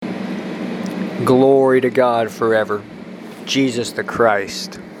Glory to God forever. Jesus the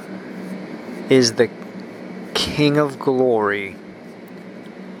Christ is the King of glory.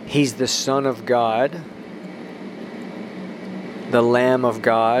 He's the Son of God, the Lamb of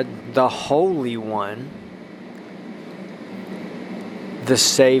God, the Holy One, the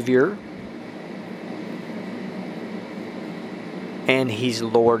Savior, and He's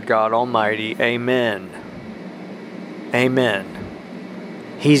Lord God Almighty. Amen. Amen.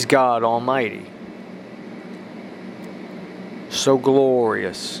 He's God Almighty. So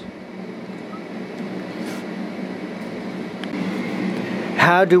glorious.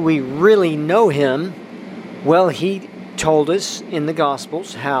 How do we really know Him? Well, He told us in the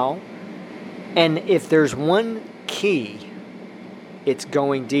Gospels how. And if there's one key, it's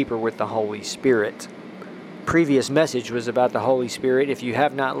going deeper with the Holy Spirit. Previous message was about the Holy Spirit. If you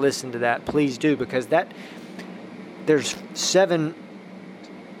have not listened to that, please do, because there's 7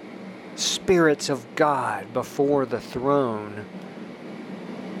 spirits of God before the throne.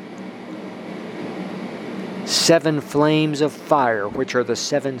 7 flames of fire, which are the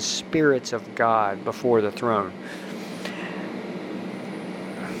 7 spirits of God before the throne.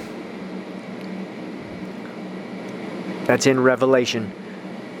 That's in Revelation.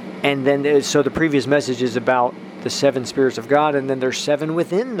 And then, so the previous message is about the 7 spirits of God, and then there's 7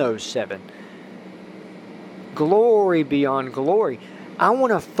 within those 7. Glory beyond glory. I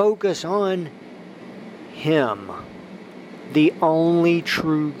want to focus on Him, the only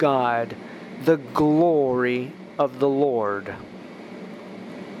true God, the glory of the Lord.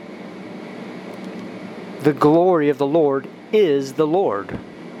 The glory of the Lord is the Lord.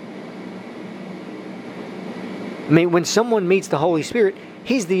 I mean, when someone meets the Holy Spirit,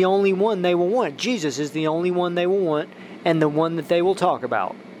 He's the only one they will want. Jesus is the only one they will want, and the one that they will talk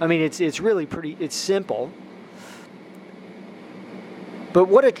about. I mean, it's really pretty, it's simple. But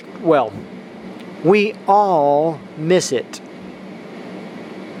we all miss it.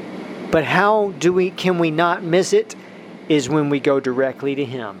 But how can we not miss it? Is when we go directly to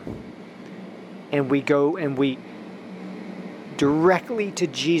Him. And we directly to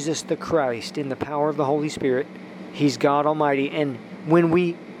Jesus the Christ in the power of the Holy Spirit. He's God Almighty. And when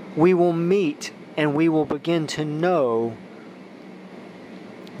we will meet and we will begin to know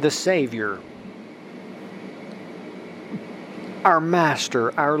the Savior, our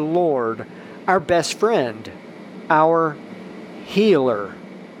Master, our Lord, our best friend, our healer,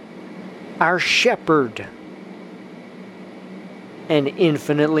 our shepherd, and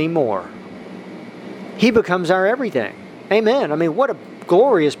infinitely more. He becomes our everything. Amen. I mean, what a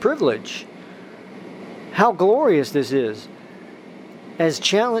glorious privilege. How glorious this is. As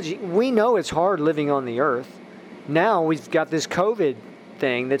challenging, we know it's hard living on the earth. Now we've got this COVID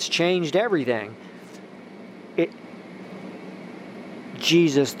thing that's changed everything.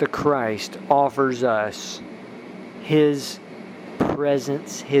 Jesus the Christ offers us His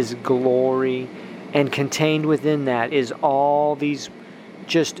presence, His glory, and contained within that is all these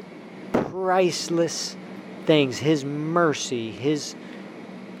just priceless things. His mercy, His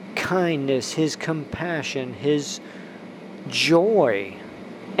kindness, His compassion, His joy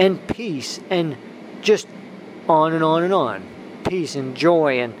and peace, and just on and on and on. Peace and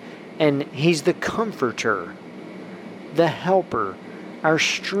joy, and He's the comforter, the helper, our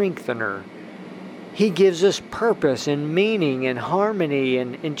strengthener. He gives us purpose and meaning and harmony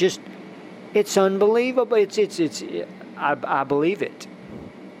and just, it's unbelievable. I believe it.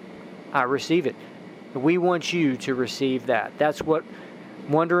 I receive it. We want you to receive that. That's what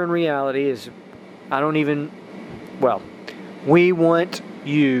wonder and reality is. We want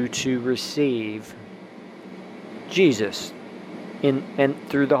you to receive Jesus and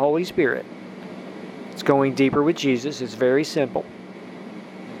through the Holy Spirit. It's going deeper with Jesus. It's very simple.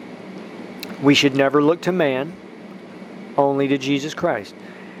 We should never look to man, only to Jesus Christ.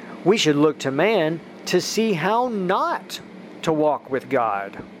 We should look to man to see how not to walk with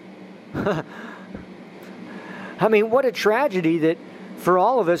God. I mean, what a tragedy that for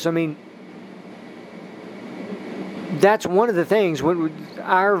all of us, I mean, that's one of the things,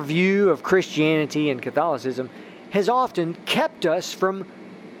 our view of Christianity and Catholicism has often kept us from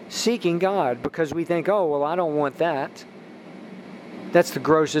seeking God, because we think, oh, well, I don't want that. That's the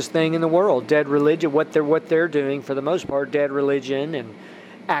grossest thing in the world. Dead religion, what they're doing for the most part, dead religion and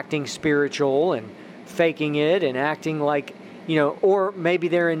acting spiritual and faking it and acting like, or maybe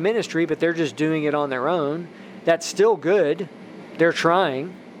they're in ministry, but they're just doing it on their own. That's still good. They're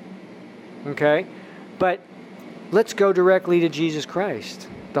trying. Okay? But let's go directly to Jesus Christ,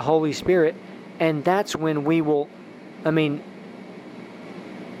 the Holy Spirit, and that's when we will,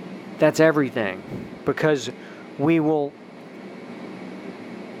 that's everything, because we will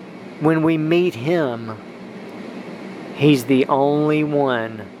when we meet Him, He's the only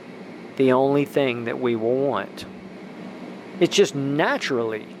one, the only thing that we will want. It's just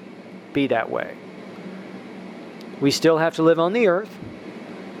naturally be that way. We still have to live on the earth.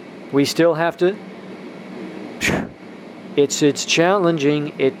 We still have to... It's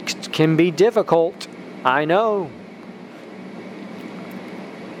challenging. It can be difficult. I know.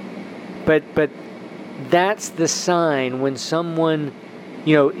 But that's the sign when someone,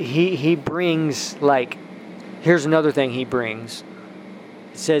 he brings, like, here's another thing he brings.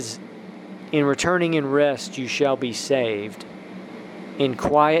 It says, in returning in rest you shall be saved. In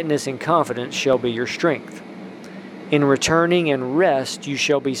quietness and confidence shall be your strength. In returning and rest you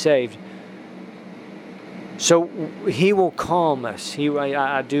shall be saved. So He will calm us.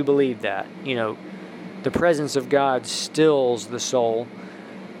 I do believe that. The presence of God stills the soul.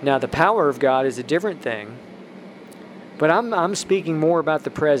 Now the power of God is a different thing. But I'm speaking more about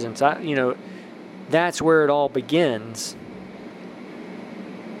the presence. That's where it all begins.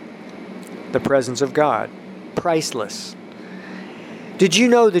 The presence of God. Priceless. Did you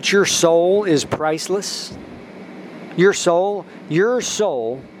know that your soul is priceless? Your soul,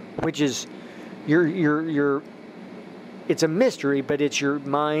 which is your it's a mystery, but it's your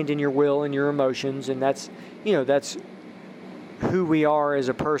mind and your will and your emotions, and that's who we are as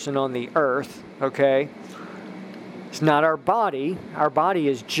a person on the earth, okay? It's not our body. Our body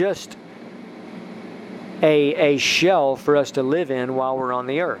is just a shell for us to live in while we're on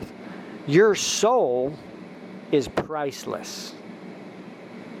the earth. Your soul is priceless.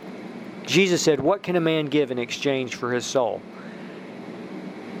 Jesus said, what can a man give in exchange for his soul?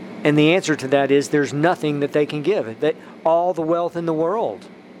 And the answer to that is there's nothing that they can give. That all the wealth in the world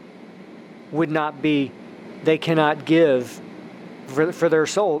they cannot give for their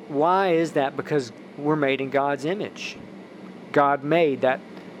soul. Why is that? Because we're made in God's image. God made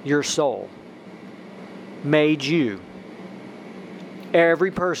your soul. Made you.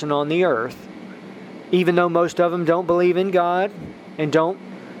 Every person on the earth, even though most of them don't believe in God and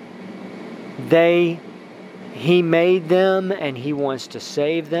He made them and He wants to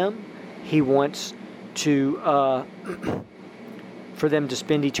save them. He wants to for them to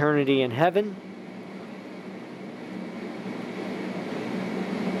spend eternity in heaven.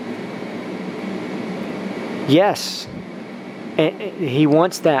 Yes, He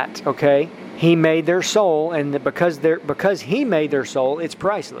wants that. Okay, He made their soul, and because He made their soul, it's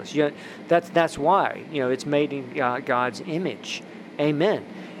priceless. That's why it's made in God's image. Amen.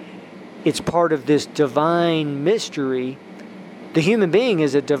 It's part of this divine mystery. The human being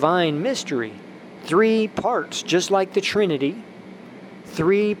is a divine mystery. 3 parts, just like the Trinity.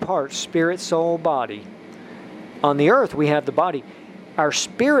 3 parts, spirit, soul, body. On the earth, we have the body. Our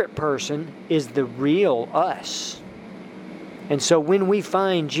spirit person is the real us. And so when we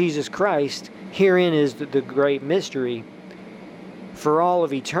find Jesus Christ, herein is the great mystery. For all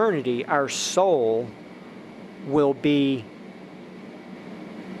of eternity, our soul will be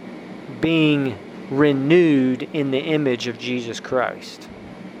being renewed in the image of Jesus Christ.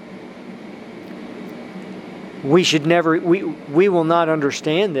 We will not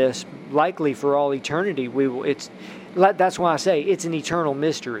understand this likely for all eternity. That's why I say it's an eternal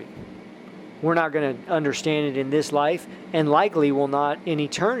mystery. We're not going to understand it in this life, and likely will not in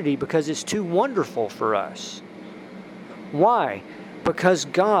eternity, because it's too wonderful for us. Why? Because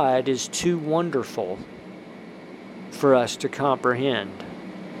God is too wonderful for us to comprehend.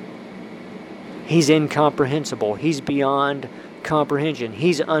 He's incomprehensible. He's beyond comprehension.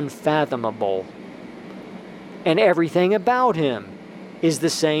 He's unfathomable. And everything about Him is the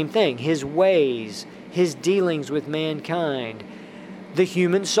same thing. His ways, His dealings with mankind, the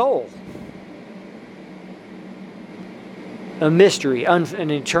human soul. A mystery,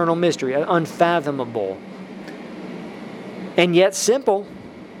 an eternal mystery, unfathomable. And yet simple.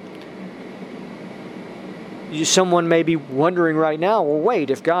 Someone may be wondering right now, well, wait,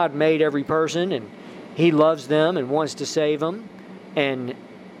 if God made every person and He loves them and wants to save them and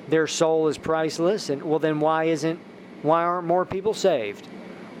their soul is priceless, and well, then why aren't more people saved?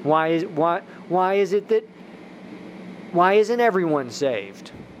 Why isn't everyone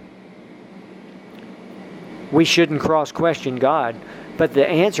saved? We shouldn't cross-question God, but the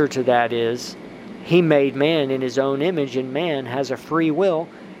answer to that is He made man in His own image, and man has a free will.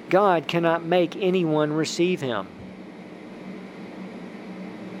 God cannot make anyone receive Him.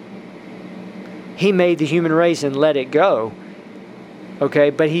 He made the human race and let it go. Okay,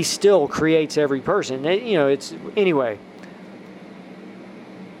 but He still creates every person. Anyway.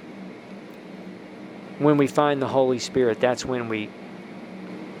 When we find the Holy Spirit, that's when we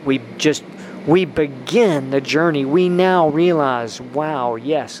we begin the journey. We now realize, wow,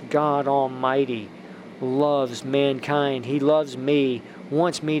 yes, God Almighty loves mankind. He loves me,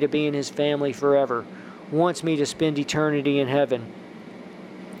 wants me to be in His family forever, wants me to spend eternity in heaven,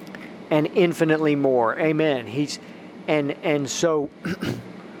 and infinitely more. Amen. And so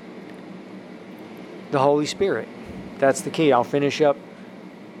the Holy Spirit, that's the key. I'll finish up.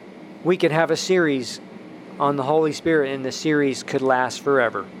 We could have a series on the Holy Spirit, and the series could last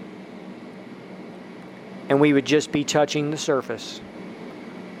forever. And we would just be touching the surface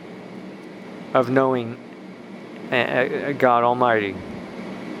of knowing God Almighty.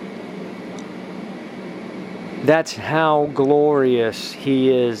 That's how glorious He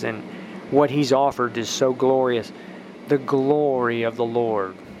is, and what He's offered is so glorious. The glory of the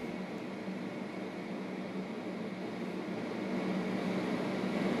Lord.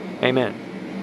 Amen.